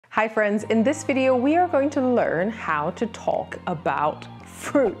Hi friends, in this video we are going to learn how to talk about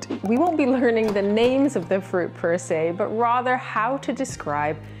fruit. We won't be learning the names of the fruit per se, but rather how to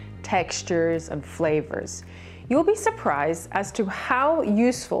describe textures and flavors. You'll be surprised as to how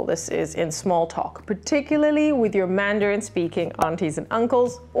useful this is in small talk, particularly with your Mandarin-speaking aunties and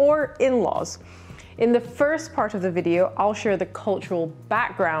uncles or in-laws. In the first part of the video, I'll share the cultural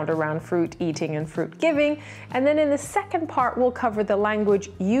background around fruit eating and fruit giving, and then in the second part, we'll cover the language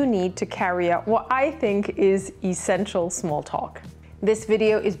you need to carry out what I think is essential small talk. This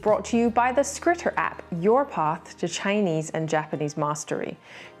video is brought to you by the Skritter app, your path to Chinese and Japanese mastery.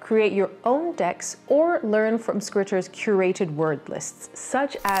 Create your own decks or learn from Skritter's curated word lists,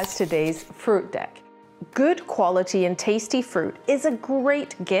 such as today's fruit deck. Good quality and tasty fruit is a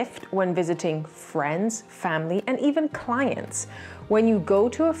great gift when visiting friends, family, and even clients. When you go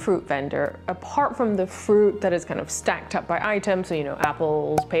to a fruit vendor, apart from the fruit that is kind of stacked up by items, so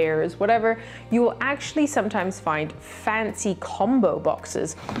apples, pears, whatever, you will actually sometimes find fancy combo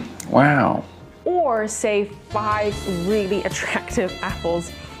boxes. Wow. Or say 5 really attractive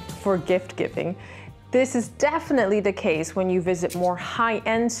apples for gift giving. This is definitely the case when you visit more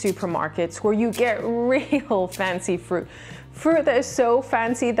high-end supermarkets where you get real fancy fruit. Fruit that is so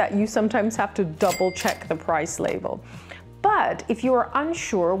fancy that you sometimes have to double-check the price label. But if you are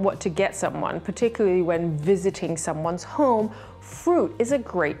unsure what to get someone, particularly when visiting someone's home, fruit is a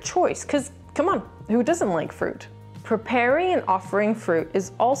great choice, because come on, who doesn't like fruit? Preparing and offering fruit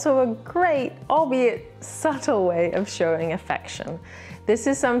is also a great, albeit subtle way of showing affection. This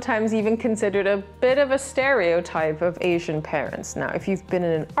is sometimes even considered a bit of a stereotype of Asian parents. Now, if you've been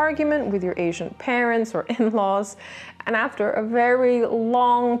in an argument with your Asian parents or in-laws, and after a very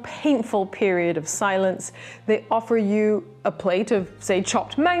long, painful period of silence, they offer you a plate of, say,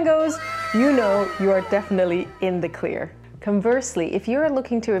 chopped mangoes, you know you are definitely in the clear. Conversely, if you're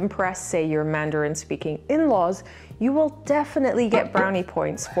looking to impress, say, your Mandarin-speaking in-laws, you will definitely get brownie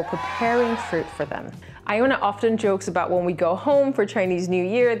points for preparing fruit for them. Iona often jokes about when we go home for Chinese New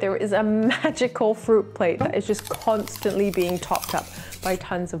Year, there is a magical fruit plate that is just constantly being topped up by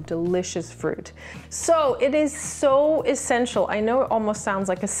tons of delicious fruit. So it is so essential. I know it almost sounds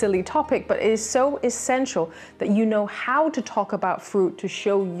like a silly topic, but it is so essential that you know how to talk about fruit to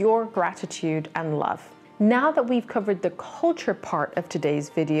show your gratitude and love. Now that we've covered the culture part of today's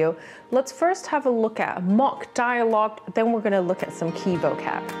video, let's first have a look at mock dialogue, then we're going to look at some key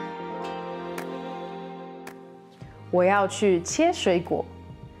vocab. 我要去切水果，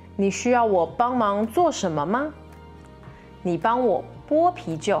你需要我帮忙做什么吗？你帮我剥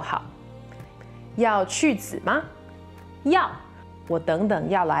皮就好。要去籽吗？要，我等等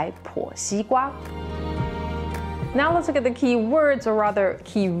要来剖西瓜。Now let's look at the key words, or rather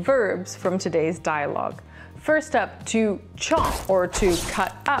key verbs from today's dialogue. First up, to chop or to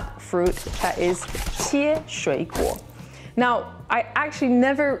cut up fruit, that is 切水果. Now, I actually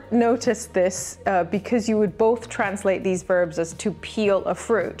never noticed this because you would both translate these verbs as to peel a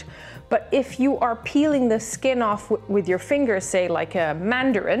fruit. But if you are peeling the skin off with your fingers, say like a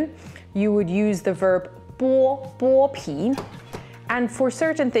mandarin, you would use the verb 剥皮. And for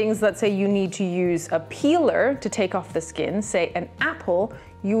certain things, let's say you need to use a peeler to take off the skin, say an apple,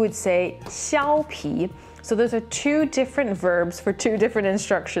 you would say 削皮. So those are 2 different verbs for 2 different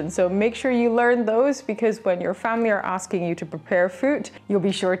instructions. So make sure you learn those, because when your family are asking you to prepare fruit, you'll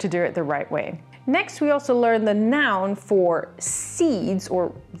be sure to do it the right way. Next, we also learn the noun for seeds,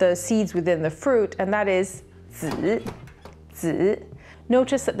 or the seeds within the fruit, and that is 籽.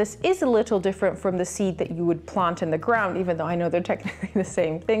 Notice that this is a little different from the seed that you would plant in the ground, even though I know they're technically the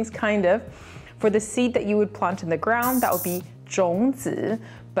same things, kind of. For the seed that you would plant in the ground, that would be 种子,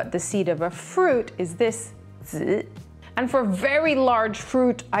 but the seed of a fruit is this 籽. And for very large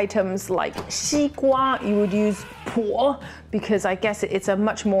fruit items like 西瓜, you would use 剥, because I guess it's a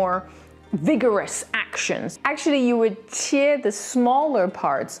much more vigorous action. Actually, you would tear the smaller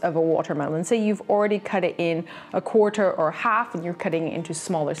parts of a watermelon. Say you've already cut it in a quarter or half and you're cutting it into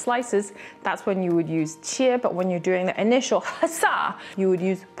smaller slices. That's when you would use 切, but when you're doing the initial 哈萨, you would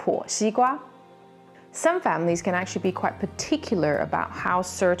use 剥西瓜. Some families can actually be quite particular about how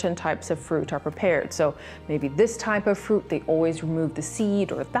certain types of fruit are prepared. So maybe this type of fruit, they always remove the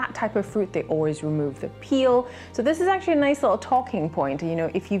seed, or that type of fruit, they always remove the peel. So this is actually a nice little talking point.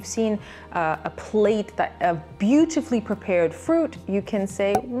 If you've seen a plate of beautifully prepared fruit, you can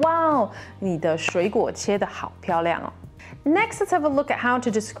say, wow, 你的水果切得好漂亮哦. Next, let's have a look at how to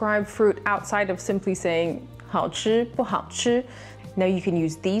describe fruit outside of simply saying 好吃不好吃. Now you can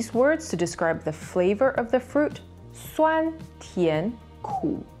use these words to describe the flavor of the fruit, 酸甜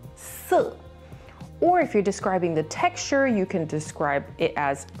苦涩, Or if you're describing the texture, you can describe it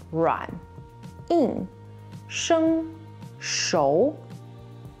as 软, 硬, 生, 熟.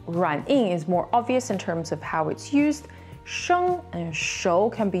 软硬 is more obvious in terms of how it's used. 生 and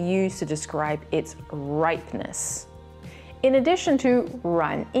熟 can be used to describe its ripeness. In addition to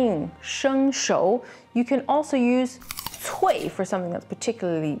软硬, 生熟, you can also use 脆 for something that's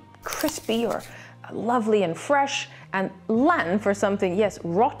particularly crispy or lovely and fresh, and 烂 for something, yes,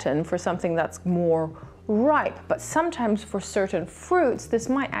 rotten, for something that's more ripe. But sometimes for certain fruits, this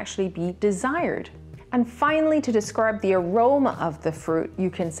might actually be desired. And finally, to describe the aroma of the fruit, you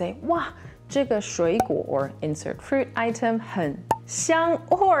can say, 哇，这个水果 or insert fruit item 很香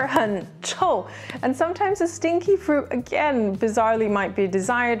or 很臭. And sometimes a stinky fruit, again, bizarrely might be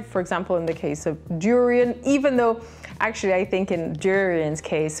desired. For example, in the case of durian, even though actually I think in durian's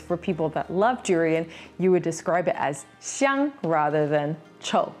case, for people that love durian, you would describe it as 香 rather than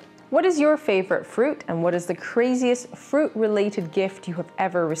臭. What is your favorite fruit, and what is the craziest fruit-related gift you have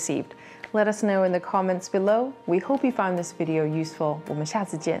ever received? Let us know in the comments below. We hope you found this video useful. 我们下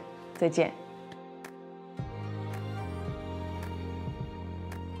次见，再见。